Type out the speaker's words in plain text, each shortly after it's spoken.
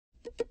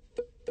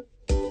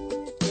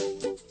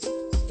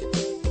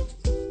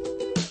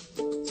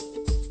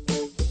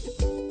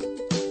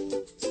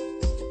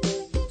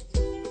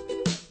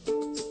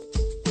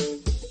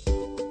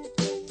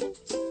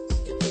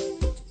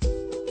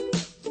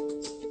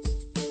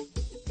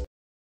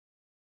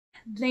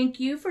Thank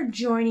you for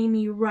joining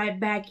me right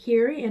back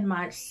here in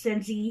my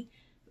Scentsy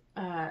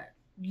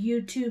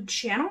YouTube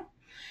channel.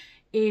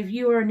 If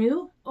you are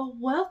new,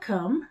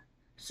 welcome.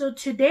 So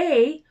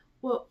today,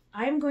 what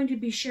I'm going to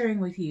be sharing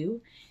with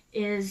you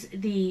is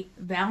the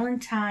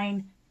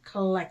Valentine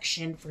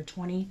Collection for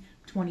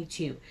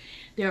 2022.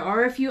 There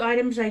are a few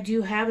items I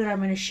do have that I'm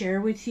going to share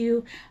with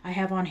you. I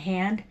have on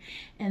hand,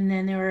 and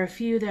then there are a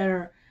few that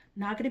are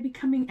not going to be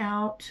coming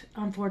out,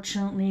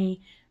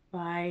 unfortunately,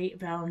 by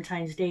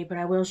Valentine's Day, but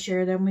I will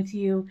share them with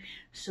you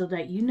so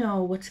that you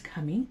know what's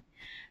coming.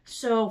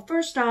 So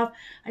first off,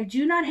 I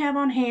do not have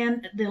on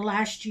hand the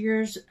last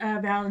year's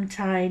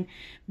Valentine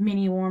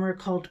mini warmer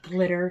called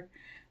Glitter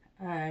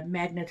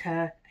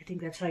Magneta. I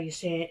think that's how you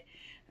say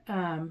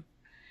it.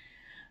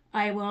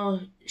 I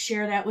will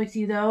share that with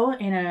you though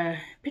in a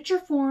picture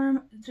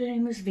form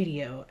during this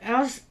video,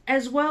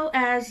 as well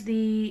as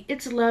the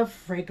It's Love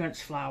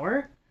fragrance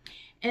flower.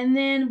 And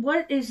then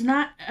what is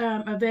not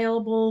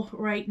available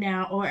right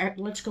now, or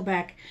let's go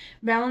back,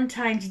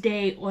 Valentine's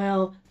Day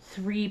oil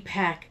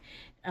 3-pack.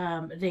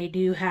 They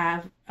do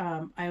have,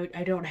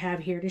 I don't have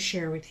here to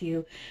share with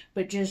you,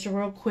 but just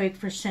real quick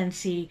for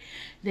Scentsy,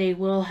 they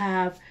will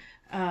have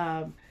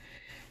the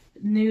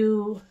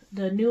new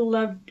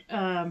Love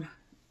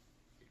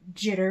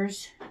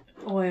Jitters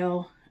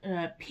oil,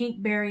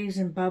 Pink Berries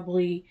and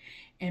Bubbly,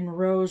 and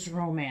Rose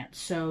Romance.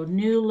 So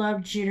new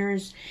Love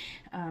Jitters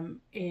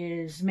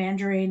is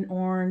Mandarin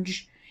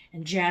Orange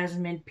and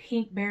Jasmine.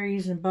 Pink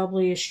Berries and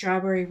Bubbly is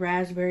Strawberry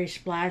Raspberry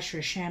Splash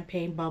or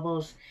Champagne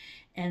Bubbles.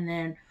 And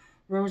then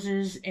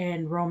Roses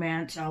and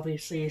Romance,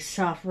 obviously, is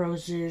Soft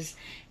Roses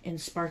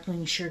and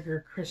Sparkling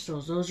Sugar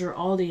Crystals. Those are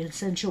all the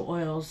essential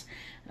oils.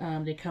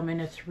 They come in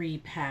a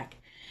 3-pack.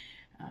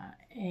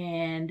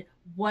 And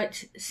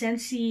what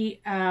Scentsy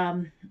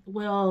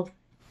will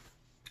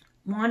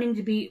wanting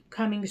to be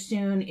coming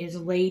soon is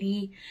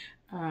Lady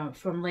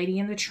from Lady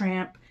and the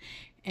Tramp,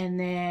 and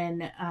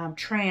then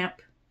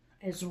Tramp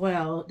as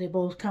well. They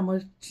both come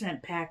with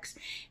scent packs.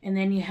 And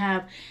then you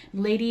have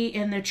Lady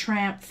and the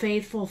Tramp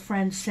Faithful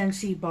Friend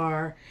Scentsy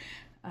Bar.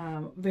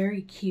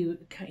 Very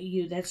cute.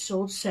 That's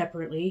sold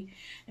separately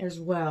as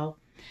well.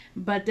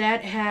 But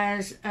that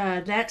has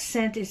that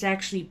scent is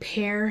actually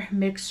pear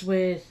mixed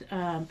with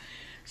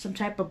some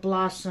type of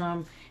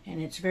blossom,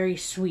 and it's very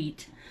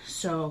sweet.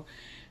 So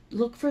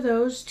look for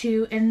those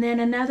too. And then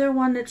another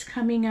one that's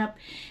coming up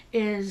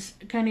is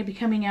going to be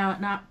coming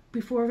out not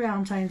before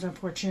Valentine's,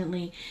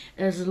 unfortunately,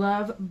 is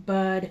Love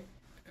Bug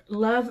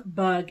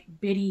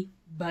Bitty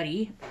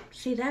Buddy.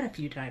 Say that a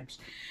few times.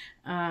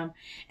 And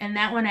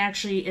that one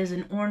actually is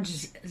an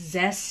orange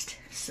zest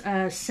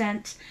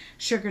scent,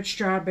 sugared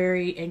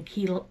strawberry, and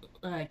key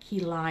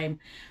lime.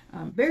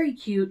 Very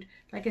cute.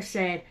 Like I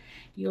said,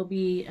 I'll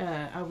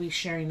be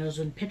sharing those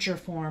in picture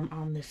form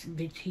on this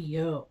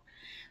video.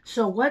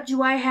 So what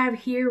do I have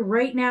here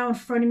right now in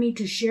front of me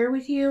to share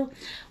with you?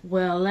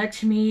 Well,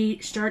 let me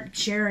start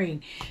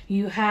sharing.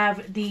 You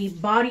have the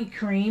body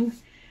cream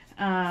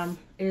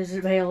is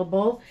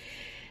available.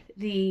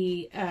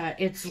 The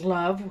It's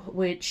Love,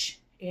 which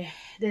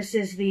this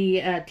is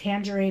the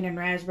tangerine and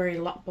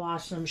raspberry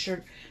blossom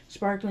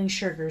sparkling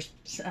sugar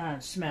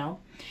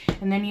smell.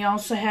 And then you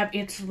also have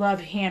It's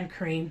Love hand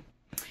cream.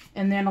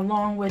 And then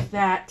along with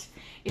that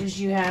is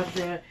you have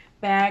the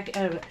bag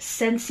of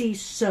Scentsy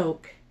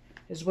soak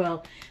as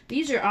well.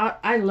 These are,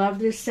 I love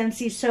this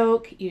Scentsy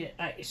soak.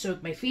 I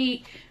soak my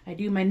feet. I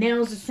do my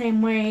nails the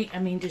same way. I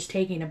mean, just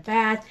taking a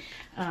bath.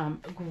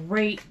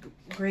 Great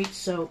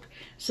soak.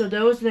 So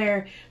those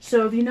there.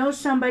 So if you know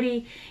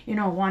somebody,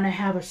 want to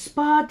have a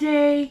spa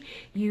day,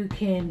 you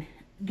can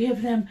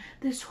give them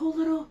this whole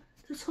little,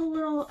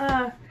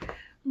 let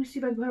me see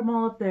if I can put them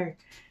all up there.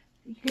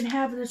 You can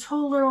have this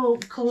whole little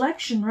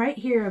collection right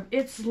here of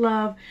It's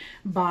Love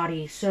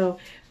body. So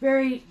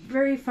very,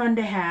 very fun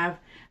to have.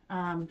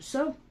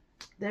 So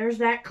there's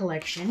that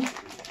collection.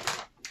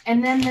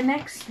 And then the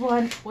next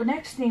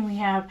thing we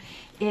have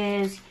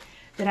is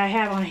that I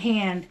have on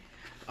hand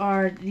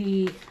are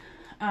the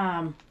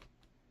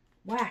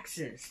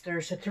waxes.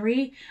 There's a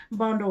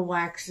 3-bundle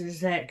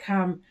waxes that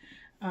come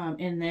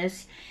in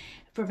this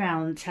for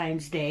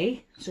Valentine's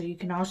Day. So you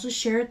can also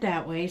share it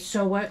that way.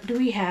 So what do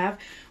we have?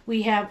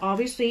 We have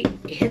obviously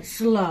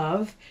It's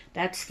Love.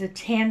 That's the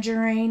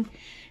tangerine.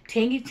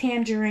 Tangy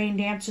tangerine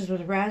dances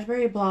with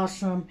raspberry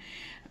blossom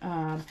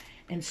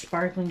and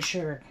sparkling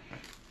sugar.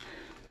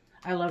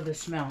 I love the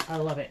smell. I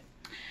love it.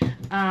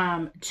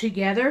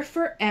 Together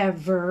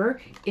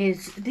Forever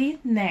is the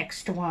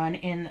next one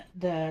in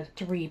the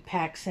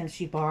 3-pack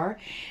Scentsy bar.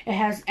 It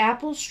has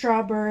apple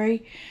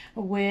strawberry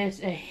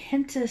with a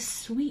hint of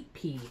sweet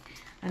pea.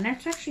 And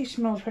that actually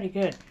smells pretty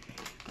good.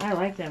 I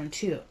like them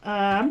too.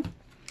 And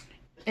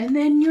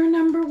then your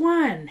number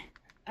one.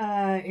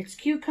 It's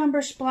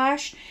Cucumber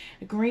Splash,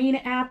 Green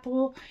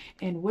Apple,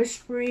 and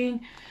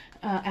Whispering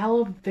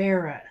Aloe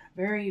Vera.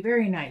 Very,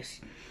 very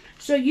nice.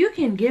 So you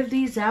can give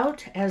these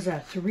out as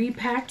a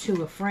 3-pack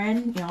to a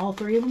friend, all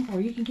 3 of them, or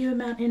you can give them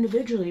out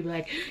individually. Be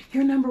like,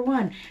 you're number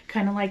one.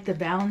 Kind of like the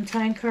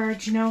Valentine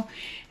cards,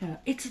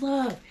 It's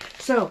Love.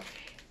 So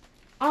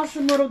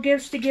awesome little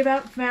gifts to give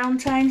out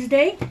Valentine's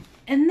Day.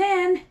 And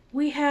then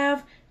we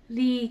have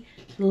the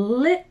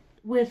Lit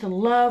with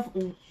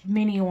Love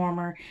mini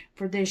warmer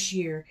for this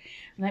year.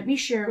 Let me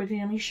share it with you.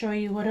 Let me show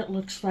you what it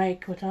looks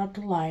like without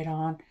the light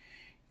on.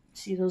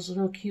 See those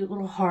little cute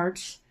little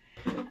hearts.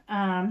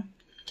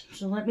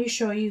 So let me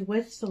show you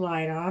with the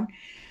light on.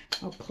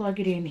 I'll plug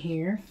it in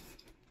here.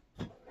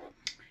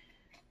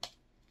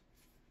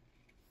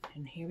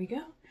 And here we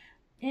go.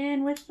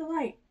 And with the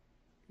light.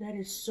 That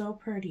is so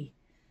pretty.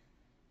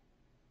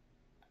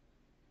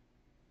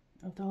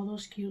 With all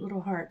those cute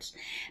little hearts.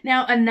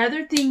 Now,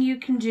 another thing you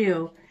can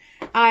do,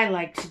 I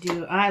like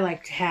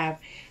to have,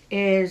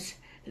 is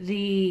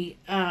the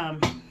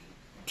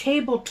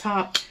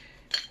tabletop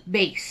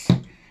base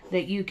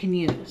that you can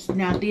use.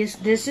 Now, this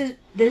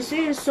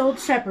is sold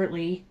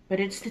separately, but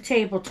it's the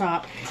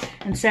tabletop.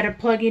 Instead of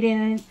plugging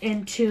it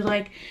into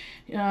like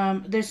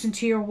this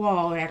into your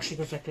wall, it actually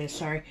goes like this.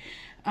 Sorry.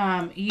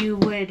 You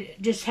would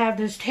just have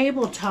this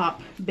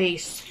tabletop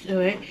base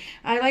to it.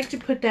 I like to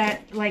put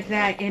that like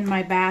that in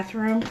my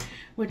bathroom,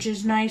 which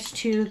is nice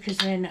too, because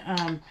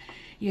then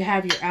you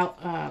have your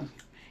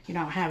you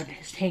don't have it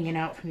just hanging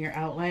out from your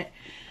outlet.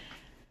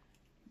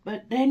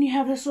 But then you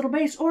have this little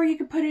base, or you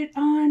could put it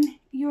on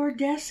your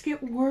desk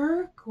at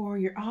work or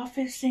your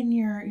office in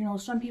your,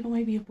 some people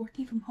may be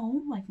working from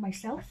home like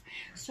myself.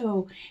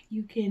 So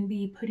you can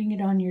be putting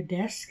it on your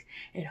desk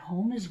at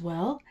home as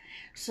well.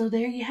 So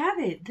there you have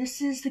it.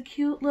 This is the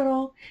cute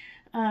little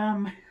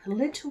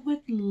Lit with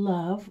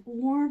Love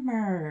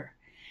warmer.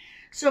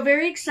 So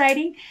very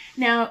exciting.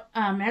 Now,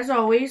 as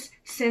always,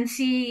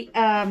 Scentsy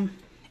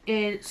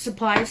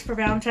supplies for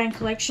Valentine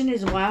Collection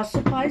is while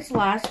supplies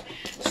last.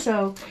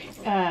 So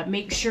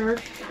make sure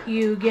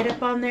you get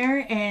up on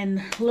there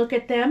and look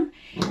at them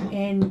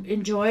and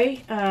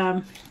enjoy,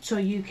 so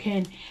you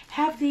can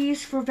have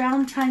these for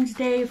Valentine's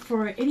Day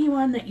for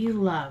anyone that you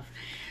love.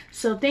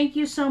 So thank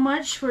you so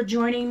much for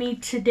joining me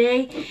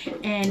today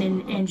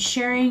and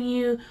sharing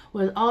you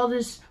with all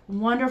this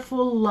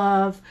wonderful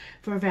love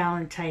for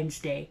Valentine's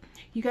Day.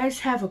 You guys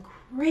have a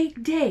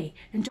great day.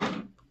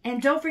 And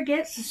don't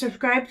forget to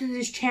subscribe to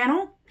this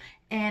channel,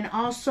 and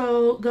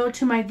also go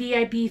to my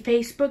VIP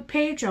Facebook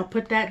page. I'll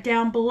put that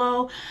down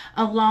below,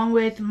 along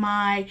with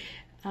my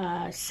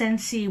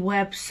Scentsy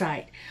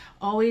website.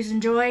 Always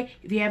enjoy.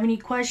 If you have any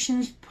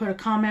questions, put a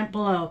comment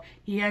below.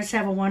 You guys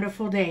have a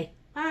wonderful day.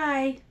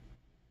 Bye.